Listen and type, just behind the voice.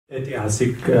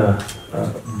ऐतिहासिक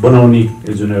बनाउने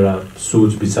जुन एउटा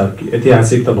सोच विचार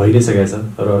ऐतिहासिक त भइ नै सकेको छ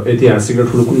र ऐतिहासिक र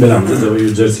ठुलो कुन बेला हुन्छ जब यो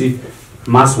जर्सी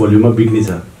मास भोल्युममा बिक्ने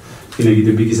छ किनकि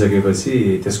त्यो बिकिसकेपछि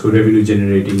त्यसको रेभेन्यू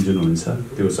जेनेरेटिङ जुन हुन्छ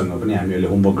त्योसँग पनि हामी अहिले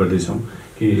होमवर्क गर्दैछौँ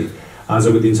कि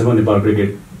आजको दिनसम्म नेपाल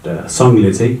क्रिकेट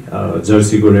सङ्घले चाहिँ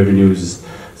जर्सीको रेभेन्युज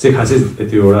चाहिँ खासै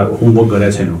त्यो एउटा होमवर्क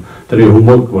गरेका छैनौँ तर यो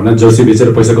होमवर्क भन्दा जर्सी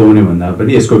बेचेर पैसा कमाउने भन्दा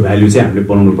पनि यसको भ्याल्यु चाहिँ हामीले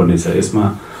बनाउनु पर्नेछ। यसमा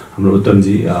हाम्रो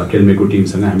उत्तमजी केलमेको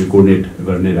टिमसँग हामी कोर्डिनेट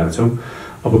गर्ने रहेछौँ।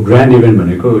 अब ग्रान्ड इभेन्ट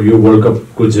भनेको यो वर्ल्ड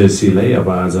कपको जर्सीलाई अब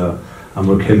आज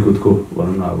हाम्रो खेलकुदको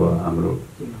भनौँ न अब हाम्रो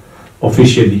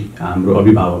अफिसियली हाम्रो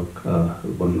अभिभावक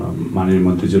भनौँ न माननीय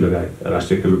मन्त्रीज्यू लगायत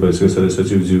राष्ट्रिय खेलकुद परिषदको सदस्य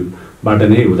सचिवज्यूबाट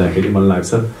नै हुँदाखेरि मलाई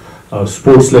लाग्छ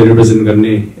स्पोर्ट्सलाई रिप्रेजेन्ट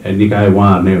गर्ने निकाय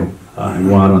उहाँहरू नै हो। हामी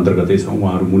उहाँहरू अन्तर्गतै छौँ,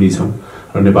 उहाँहरू मुनि छौँ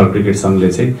र नेपाल क्रिकेट सङ्घले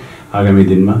चाहिँ आगामी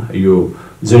दिनमा यो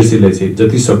जर्सीलाई चाहिँ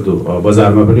जति सक्दो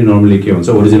बजारमा पनि नर्मली के हुन्छ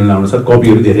ओरिजिनल अनुसार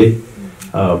कपीहरू धेरै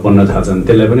बन्न थाल्छन्,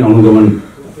 त्यसलाई पनि अनुगमन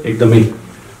एकदमै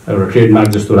एउटा ट्रेडमार्क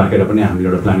जस्तो राखेर पनि हामीले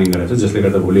एउटा प्लानिङ गरेको छ जसले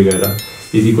गर्दा भोलि गएर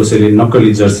यदि कसैले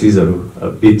नक्कली जर्सीजहरू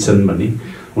बेच्छन् भने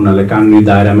उनीहरूलाई कानुनी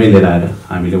दायरामै लिएर आएर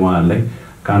हामीले उहाँहरूलाई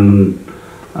कानुन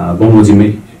बमोजिमै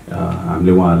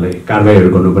हामीले उहाँहरूलाई कारबाहीहरू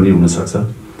गर्नु पनि हुनसक्छ।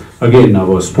 अगेन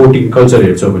अब स्पोर्टिङ कल्चर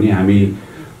हेर्छौँ भने हामी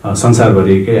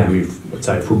संसारभरिकै हामी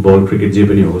चाहे फुटबल क्रिकेट जे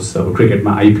पनि होस् अब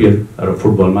क्रिकेटमा आइपिएल र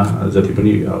फुटबलमा जति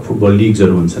पनि फुटबल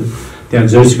लिग्सहरू हुन्छन् त्यहाँ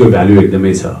जर्सीको भ्याल्यु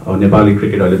एकदमै छ। अब नेपाली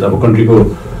क्रिकेट अहिले त अब कन्ट्रीको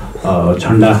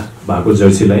झन्डा भएको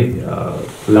जर्सीलाई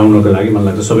लाउनको लागि मलाई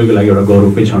लाग्छ सबैको लागि एउटा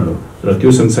गौरवकै क्षण हो र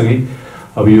त्यो सँगसँगै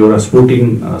अब यो एउटा स्पोर्टिङ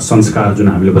संस्कार जुन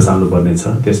हामीले बसाल्नु पर्ने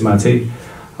छ त्यसमा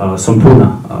चाहिँ सम्पूर्ण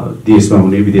देशमा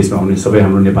हुने विदेशमा हुने सबै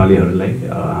हाम्रो नेपालीहरूलाई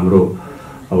हाम्रो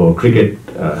अब क्रिकेट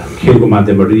खेलको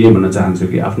माध्यमबाट यही भन्न चाहन्छु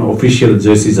कि आफ्नो अफिसियल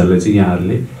जर्सीजहरूलाई चाहिँ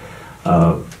यहाँहरूले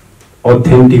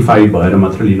अथेन्टिफाइड भएर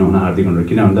मात्र लिनु हुन हार्दिक अनुरोध।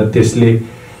 किन भन्दा त्यसले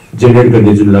जेनेरेट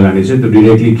गर्ने जुन लगानी छ त्यो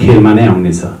डिरेक्टली खेलमा नै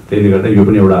आउनेछ। त्यसले गर्दा यो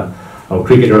पनि एउटा अब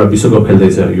क्रिकेट एउटा विश्वकप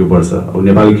खेल्दैछ यो वर्ष। अब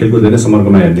नेपाली खेलकुद नै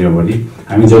समग्रमा हेर्ने हो भने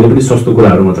हामी जहिले पनि सस्तो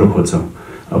कुराहरू मात्र खोज्छौँ।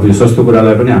 अब यो सस्तो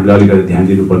कुरालाई पनि हामीले अलिकति ध्यान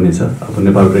दिनुपर्नेछ। अब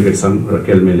नेपाल क्रिकेट सङ्घ र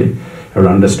केलमेले एउटा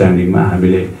अन्डरस्ट्यान्डिङमा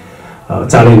हामीले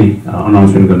चाँडै नै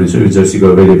अनाउन्समेन्ट गर्नेछु यो जर्सीको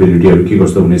अभाइलेबिलिटीहरू के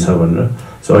कस्तो हुनेछ भनेर।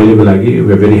 सो अहिलेको लागि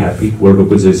we are very happy world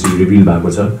कपको जर्सी रिभिल भएको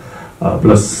छ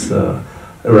प्लस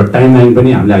एउटा टाइमलाइन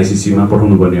पनि हामीले आइसिसीमा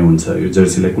पठाउनु पर्ने हुन्छ यो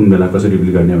जर्सीलाई कुन बेला कसरी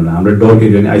रिभिल गर्ने भनेर। हाम्रो डर के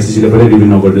थियो भने आइसिसीले पनि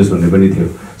रिभिल नगरिदियोस् भन्ने पनि थियो।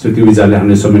 सो त्यो विचारले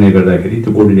हामीले समन्वय गर्दाखेरि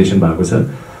त्यो कोर्डिनेसन भएको छ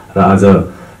र आज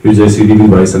यो जर्सी रिभिल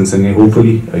भए सँगसँगै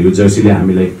होपफुली यो जर्सीले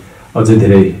हामीलाई अझै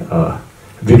धेरै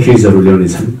भिक्ट्रिजहरू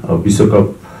ल्याउनेछन्। विश्वकप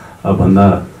भन्दा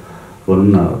भनौँ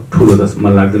न ठुलो त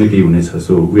मलाई लाग्दैन केही हुनेछ।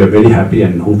 So we are very happy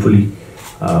and hopefully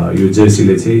यो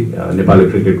जर्सीले चाहिँ नेपाली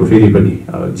क्रिकेटको फेरि पनि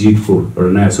जितको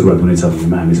एउटा नयाँ सुरुवात हुनेछ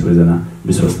भन्नेमा हामी सबैजना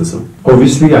विश्वस्त छौँ।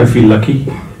 Obviously I feel lucky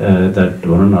that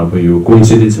भनौँ न अब यो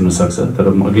कोइन्सिडेन्स हुनसक्छ तर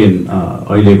अगेन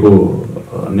अहिलेको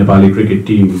नेपाली क्रिकेट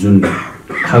टिम जुन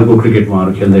खालको क्रिकेट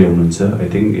उहाँहरू खेल्दै हुनुहुन्छ I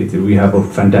think we have a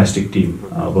fantastic team.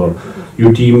 अब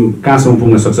यो टिम कहाँसम्म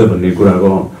पुग्न सक्छ भन्ने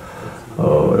कुराको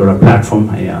एउटा प्लेटफर्म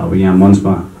अब यहाँ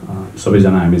मञ्चमा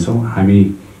सबैजना हामी छौँ। हामी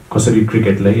कसरी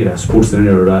क्रिकेटलाई र स्पोर्ट्सलाई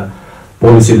एउटा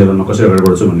पोलिसी लेभलमा कसरी अगाडि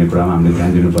बढ्छौँ भन्ने कुरामा हामीले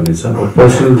ध्यान दिनुपर्नेछ। अब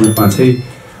पर्सनल रूपमा चाहिँ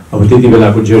अब त्यति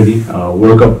बेलाको जर्नी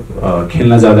वर्ल्ड कप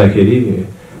खेल्न जाँदाखेरि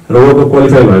र वर्ल्ड कप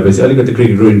क्वालिफाई भएपछि अलिकति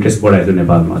क्रिकेटको इन्ट्रेस्ट बढाएको थियो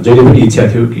नेपालमा। जहिले पनि इच्छा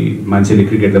थियो कि मान्छेले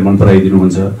क्रिकेटलाई मन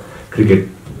पराइदिनुहुन्छ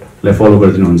क्रिकेटलाई फलो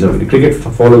गरिदिनुहुन्छ भने। क्रिकेट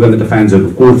फलो गर्ने त फ्यान्सहरू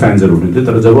कोर फ्यान्सहरू हुनुहुन्थ्यो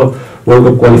तर जब वर्ल्ड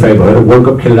कप क्वालिफाई भएर वर्ल्ड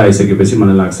कप खेल्न आइसकेपछि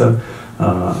मलाई लाग्छ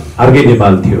अर्कै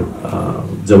नेपाल थियो।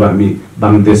 जब हामी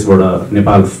बङ्गलादेशबाट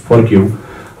नेपाल फर्क्यौँ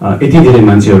यति धेरै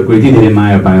मान्छेहरूको यति धेरै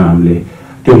माया पायौँ हामीले।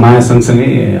 त्यो माया सँगसँगै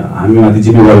हामीमाथि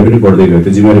जिम्मेवारी पनि बढ्दै गयो।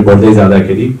 त्यो जिम्मेवारी बढ्दै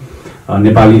जाँदाखेरि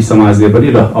नेपाली समाजले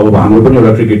पनि ल अब हाम्रो पनि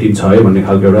एउटा क्रिकेट टिम छ है भन्ने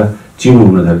खालको एउटा चिनो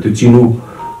हुन थाल्यो। त्यो चिनो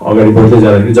अगाडि बढ्दै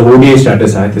जाँदाखेरि जब ओडिआई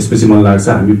स्ट्याटस आयो त्यसपछि मलाई लाग्छ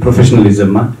हामी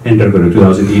प्रोफेसनलिजममा एन्टर गऱ्यौँ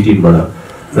 2018बाट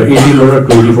र 18बाट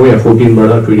 24 या 14बाट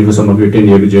 24सम्मको 10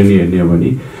 इयरको जर्नी हेर्ने हो भने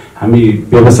हामी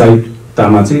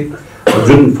व्यावसायिकतामा चाहिँ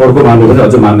जुन फर्को मान्नु पनि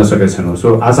अझ मान्न सकेका छैनौँ।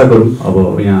 सो आशा गरौँ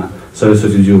अब यहाँ सदस्य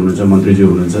सचिवज्यू हुनुहुन्छ मन्त्रीज्यू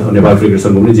हुनुहुन्छ नेपाल क्रिकेट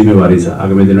सङ्घको पनि जिम्मेवारी छ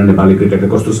आगामी दिनमा नेपाली क्रिकेटलाई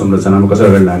कस्तो संरचनामा कसरी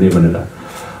अगाडि लाने भनेर।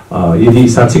 यदि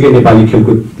साँच्चीकै नेपाली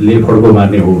खेलकुदले फड्को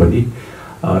मार्ने हो भने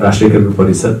राष्ट्रिय खेलकुद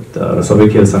परिषद र सबै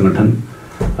खेल सङ्गठन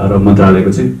र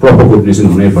मन्त्रालयको चाहिँ प्रपर कोर्डिनेसन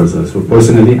हुनैपर्छ। So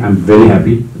personally I am very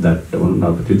happy that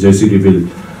त्यो जर्सी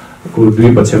रिभिलको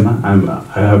दुई पक्षमा I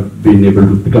have been able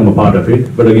to become a part of it.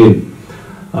 But again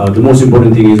the most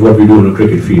important thing is what we do on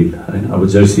cricket field होइन। अब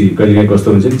Jersey कहिलेकाहीँ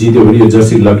कस्तो हुन्छ जित्यो भने यो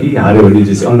जर्सी लकी, हार्यो भने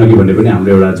जर्सी अनलकी भन्ने पनि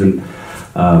हाम्रो एउटा जुन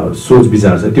सोच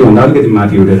विचार छ त्योभन्दा अलिकति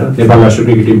माथि उठेर नेपाल राष्ट्रिय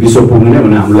क्रिकेट टिम विश्व पुग्नु नै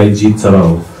भने हामीलाई जित छ र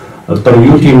हो। तर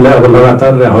यो टिमलाई अब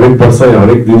लगातार हरेक वर्ष या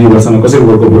हरेक 2-2 वर्षमा कसरी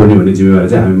वर्ल्ड कप पुर्याउने भन्ने जिम्मेवारी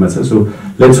चाहिँ हामीमा छ। सो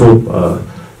लेट्स होप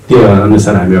त्यो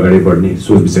अनुसार हामी अगाडि बढ्ने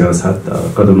सोच विचारका साथ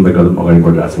कदम बाई कदम अगाडि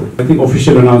बढिरहेको छौँ। आई थिङ्क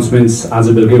अफिसियल अनाउन्समेन्ट्स आज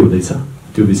बेलुकै हुँदैछ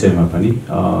त्यो विषयमा पनि।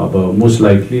 अब मोस्ट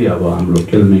लाइकली अब हाम्रो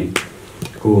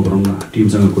खेल्नेको भनौँ न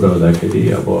टिमसँग कुरा गर्दाखेरि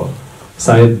अब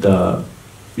सायद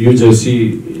यो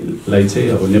जर्सीलाई चाहिँ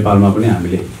अब नेपालमा पनि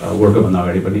हामीले वर्ल्ड कपभन्दा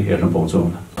अगाडि पनि हेर्न पाउँछौँ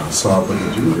होला।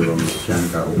 सभापतिज्यू एवं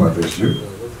क्यानका उपाध्यक्षज्यू,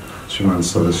 श्रीमान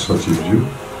सदस्य सचिवज्यू,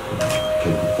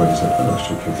 खेलकुद परिषदका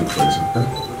राष्ट्रिय खेलकुद परिषदका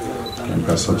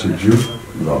क्यानका सचिवज्यू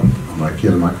र हाम्रा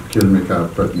खेलमेका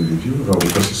प्रतिनिधिज्यू र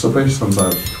उपस्थित सबै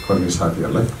सञ्चारकर्मी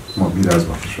साथीहरूलाई म विराज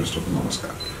भट्ट श्रेष्ठको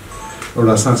नमस्कार।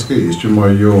 एउटा साँच्चीकै हिस्ट्री म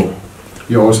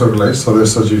यो अवसरको लागि सदस्य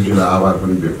सचिवज्यूलाई आभार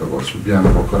पनि व्यक्त गर्छु। बिहान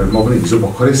भर्खरै म पनि हिजो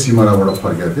भर्खरै सिमराबाट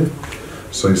फर्केको थिएँ।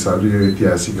 सही हिसाबले यो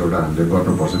ऐतिहासिक एउटा हामीले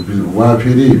गर्नुपर्छ। उहाँ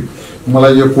फेरि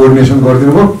मलाई यो कोअर्डिनेसन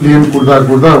गरिदिनु भयो। प्लेन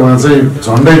कुर्दा उहाँ चाहिँ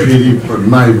झन्डै फेरि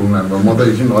नआइपुग्नु भयो। म त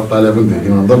एकछिन अत्तालिया पनि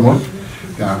देखिनँ अन्त म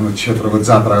त्यहाँ आफ्नो क्षेत्रको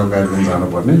जात्राको कार्यक्रम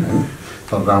जानुपर्ने होइन।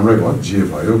 तर राम्रै भयो, जे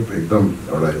भयो एकदम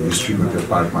एउटा हिस्ट्रीको त्यो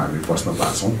पार्टमा हामी बस्न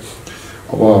पाएछौँ।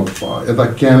 अब यता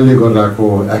क्यानले गरिरहेको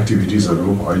एक्टिभिटिजहरू,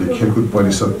 अहिले खेलकुद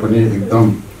परिषद पनि एकदम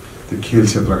त्यो खेल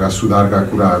क्षेत्रका सुधारका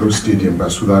कुराहरू, स्टेडियमका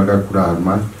सुधारका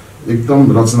कुराहरूमा एकदम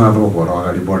रचनात्मक भएर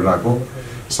अगाडि बढिरहेको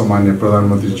सामान्य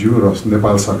प्रधानमन्त्रीज्यू र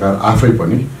नेपाल सरकार आफै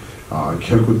पनि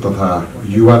खेलकुद तथा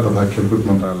युवा तथा खेलकुद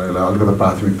मन्त्रालयलाई अलिकति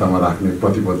प्राथमिकतामा राख्ने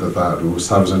प्रतिबद्धताहरू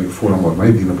सार्वजनिक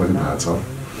फोरमहरूमै दिनु पनि भएको छ।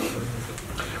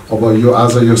 अब यो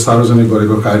आज यो सार्वजनिक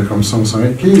गरेको कार्यक्रम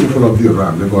सँगसँगै केही उपलब्धिहरू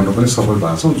हामीले गर्न पनि सफल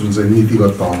भएको छौँ, जुन चाहिँ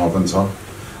नीतिगत तहमा पनि छ।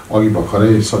 अघि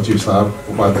भर्खरै सचिव साहब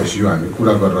उपाध्यक्षज्यू हामी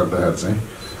कुरा गरिराख्दाखेरि चाहिँ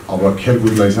अब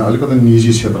खेलकुदलाई चाहिँ अलिकति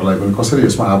निजी क्षेत्रलाई पनि कसरी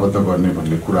यसमा आबद्ध गर्ने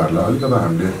भन्ने कुराहरूलाई अलिकति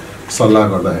हामीले सल्लाह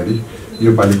गर्दाखेरि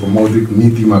योपालिको मौद्रिक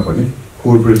नीतिमा पनि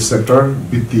कोर्पोरेट सेक्टर,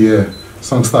 वित्तीय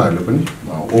संस्थाहरूले पनि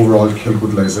ओभरअल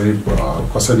खेलकुदलाई चाहिँ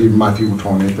कसरी माथि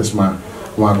उठाउने, त्यसमा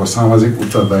उहाँको सामाजिक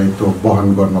उत्तरदायित्व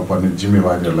वहन गर्नुपर्ने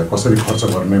जिम्मेवारीहरूलाई कसरी खर्च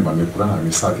गर्ने भन्ने कुरा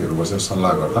हामी साथीहरू बसेर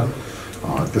सल्लाह गर्दा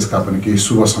त्यसका पनि केही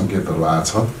शुभ सङ्केतहरू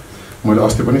आएछ। मैले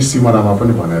अस्ति पनि सिमरामा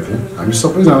पनि भनेको थिएँ, हामी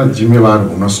सबैजना जिम्मेवार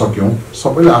हुन सक्यौँ,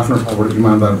 सबैले आफ्नो ठाउँबाट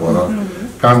इमान्दार भएर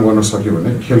काम गर्न सक्यो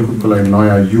भने खेलकुदको लागि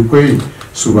नयाँ युगकै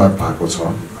सुरुवात भएको छ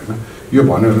होइन। यो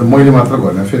भनेर मैले मात्र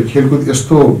गर्ने, फेरि खेलकुद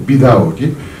यस्तो विधा हो कि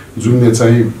जुनले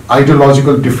चाहिँ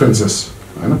आइडियोलोजिकल डिफ्रेन्सेस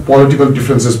होइन, पोलिटिकल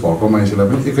डिफ्रेन्सेस भएको मान्छेलाई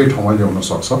पनि एकै ठाउँमा ल्याउन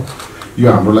सक्छ। यो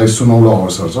हाम्रो लागि सुनौलो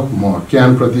अवसर छ। म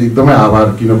क्यानप्रति एकदमै आभार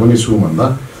किन पनि छु भन्दा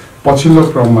पछिल्लो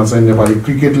क्रममा चाहिँ नेपाली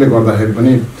क्रिकेटले गर्दाखेरि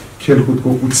पनि खेलकुदको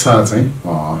उत्साह चाहिँ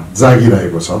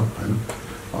जागिरहेको छ होइन।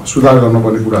 सुधार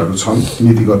गर्नुपर्ने कुराहरू छन्,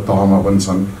 नीतिगत तहमा पनि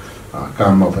छन्,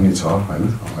 काममा पनि छ होइन।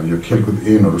 यो खेलकुद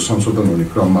ऐनहरू संशोधन हुने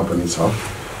क्रममा पनि छ।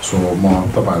 सो म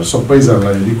तपाईँहरू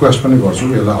सबैजनालाई रिक्वेस्ट पनि गर्छु,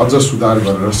 यसलाई अझ सुधार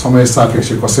गरेर समय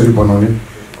सापेक्ष कसरी बनाउने,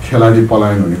 खेलाडी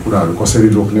पलायन हुने कुराहरू कसरी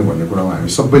रोक्ने भन्ने कुरामा हामी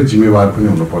सबै जिम्मेवार पनि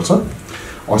हुनुपर्छ।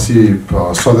 अस्ति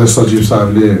सदस्य सचिव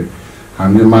साहबले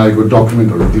हामीले मागेको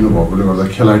डकुमेन्टहरू दिनुभएकोले गर्दा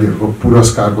खेलाडीहरूको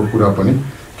पुरस्कारको कुरा पनि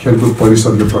खेलकुद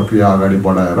परिषदले प्रक्रिया अगाडि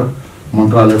बढाएर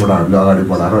मन्त्रालयबाट हामीले अगाडि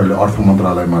बढाएर अहिले अर्थ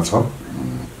मन्त्रालयमा छ।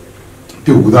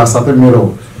 त्यो हुँदासाथै मेरो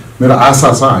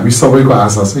आशा छ, हामी सबैको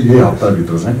आशा छ यही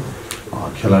हप्ताभित्र चाहिँ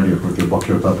खेलाडीहरूको त्यो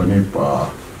बक्यौता पनि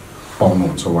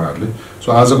पाउनुहुन्छ उहाँहरूले।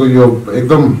 सो आजको यो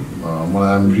एकदम मलाई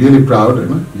आइएम रियली प्राउड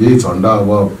होइन। यही झन्डा अब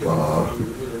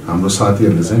हाम्रो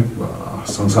साथीहरूले चाहिँ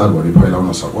संसारभरि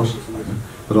फैलाउन सकोस् होइन।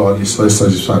 र अघि सचिव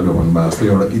साहबले भन्नुभएको जस्तो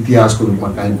एउटा इतिहासको रूपमा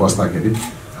काहीँ बस्दाखेरि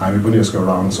हामी पनि यसको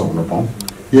एउटा अंश हुन पाऊँ,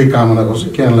 यही कामना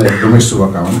गर्छु। क्यानलाई एकदमै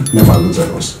शुभकामना। नेपालको जय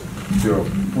होस्। त्यो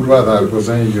पूर्वाधारको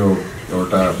चाहिँ यो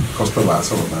एउटा कस्तो भएको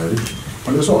छ भन्दाखेरि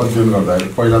मैले यसो अध्ययन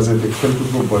गर्दाखेरि पहिला चाहिँ त्यो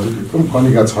खेलकुदको बजेट एकदम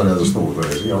कनिका छर्या जस्तो हुँदो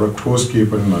रहेछ, एउटा ठोस केही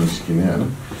पनि ननिस्किने होइन।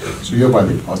 सो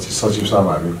योपालि अस्ति सचिव साहब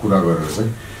हामी कुरा गरेर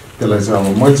चाहिँ त्यसलाई चाहिँ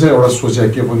अब मैले चाहिँ एउटा सोचे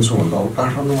के पनि छु भन्दा अब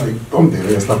काठमाडौँमा एकदम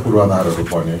धेरै यस्ता पूर्वाधारहरू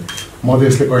पर्ने,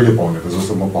 मधेसले कहिले पाउने त।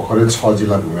 जस्तो म भर्खरै 6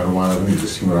 जिल्ला घुमेर उहाँलाई पनि हिजो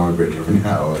सिमरामा भेटेर पनि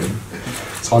आयो है।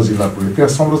 6 जिल्ला पुग्यो,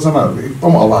 त्यहाँ संरचनाहरूको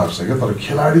एकदम अभाव छ क्या। तर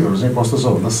खेलाडीहरू चाहिँ कस्तो छ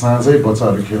भन्दा साँझै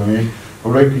बच्चाहरू खेल्ने,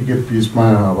 एउटै क्रिकेट पिचमा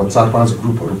अब 4-5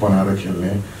 ग्रुपहरू बनाएर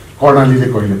खेल्ने, कर्णालीले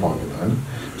कहिले पाउने त होइन।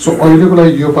 सो अहिलेको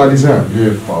लागि योपालि चाहिँ हामीले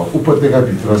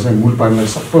उपत्यकाभित्र चाहिँ मूलपानीलाई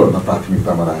सबैभन्दा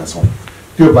प्राथमिकतामा राखेका छौँ।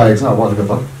 त्यो बाहेक चाहिँ अब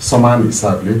अलिकता समान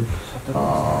हिसाबले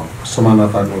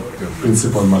समानताको त्यो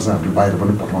प्रिन्सिपलमा चाहिँ हामीले बाहिर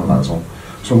पनि पठाउन लागेका छौँ।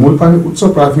 सो मूलपानी उच्च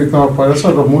प्राथमिकतामा परेछ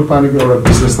र मूलपानीको एउटा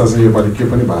विशेषता चाहिँ योपालि के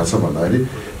पनि भएको छ भन्दाखेरि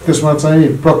त्यसमा चाहिँ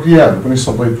प्रक्रियाहरू पनि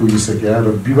सबै पुगिसक्यो र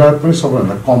विवाद पनि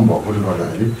सबैभन्दा कम भएकोले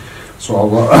गर्दाखेरि सो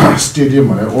अब स्टेडियम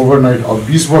भने ओभरनाइट अब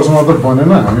 20 वर्षमा त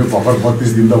बनेन, हामी भर्खर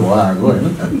 32 दिन त भयो आएको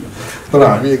होइन। तर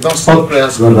हामी एकदम सत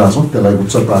प्रयास गरिरहेको छौँ त्यसलाई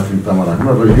उच्च प्राथमिकतामा राख्न।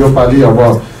 र योपालि अब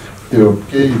त्यो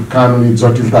केही कानुनी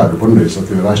जटिलताहरू पनि रहेछ,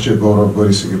 त्यो राष्ट्रिय गौरव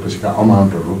गरिसकेपछिका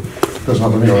अमाउन्टहरू, त्यसमा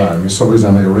पनि एउटा हामी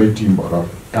सबैजना एउटै टिम भएर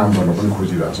काम गर्न पनि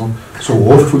खोजिरहेछौँ। सो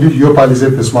होपफुली योपालि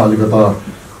चाहिँ त्यसमा अलिकता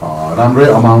राम्रै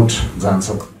अमाउन्ट जान्छ।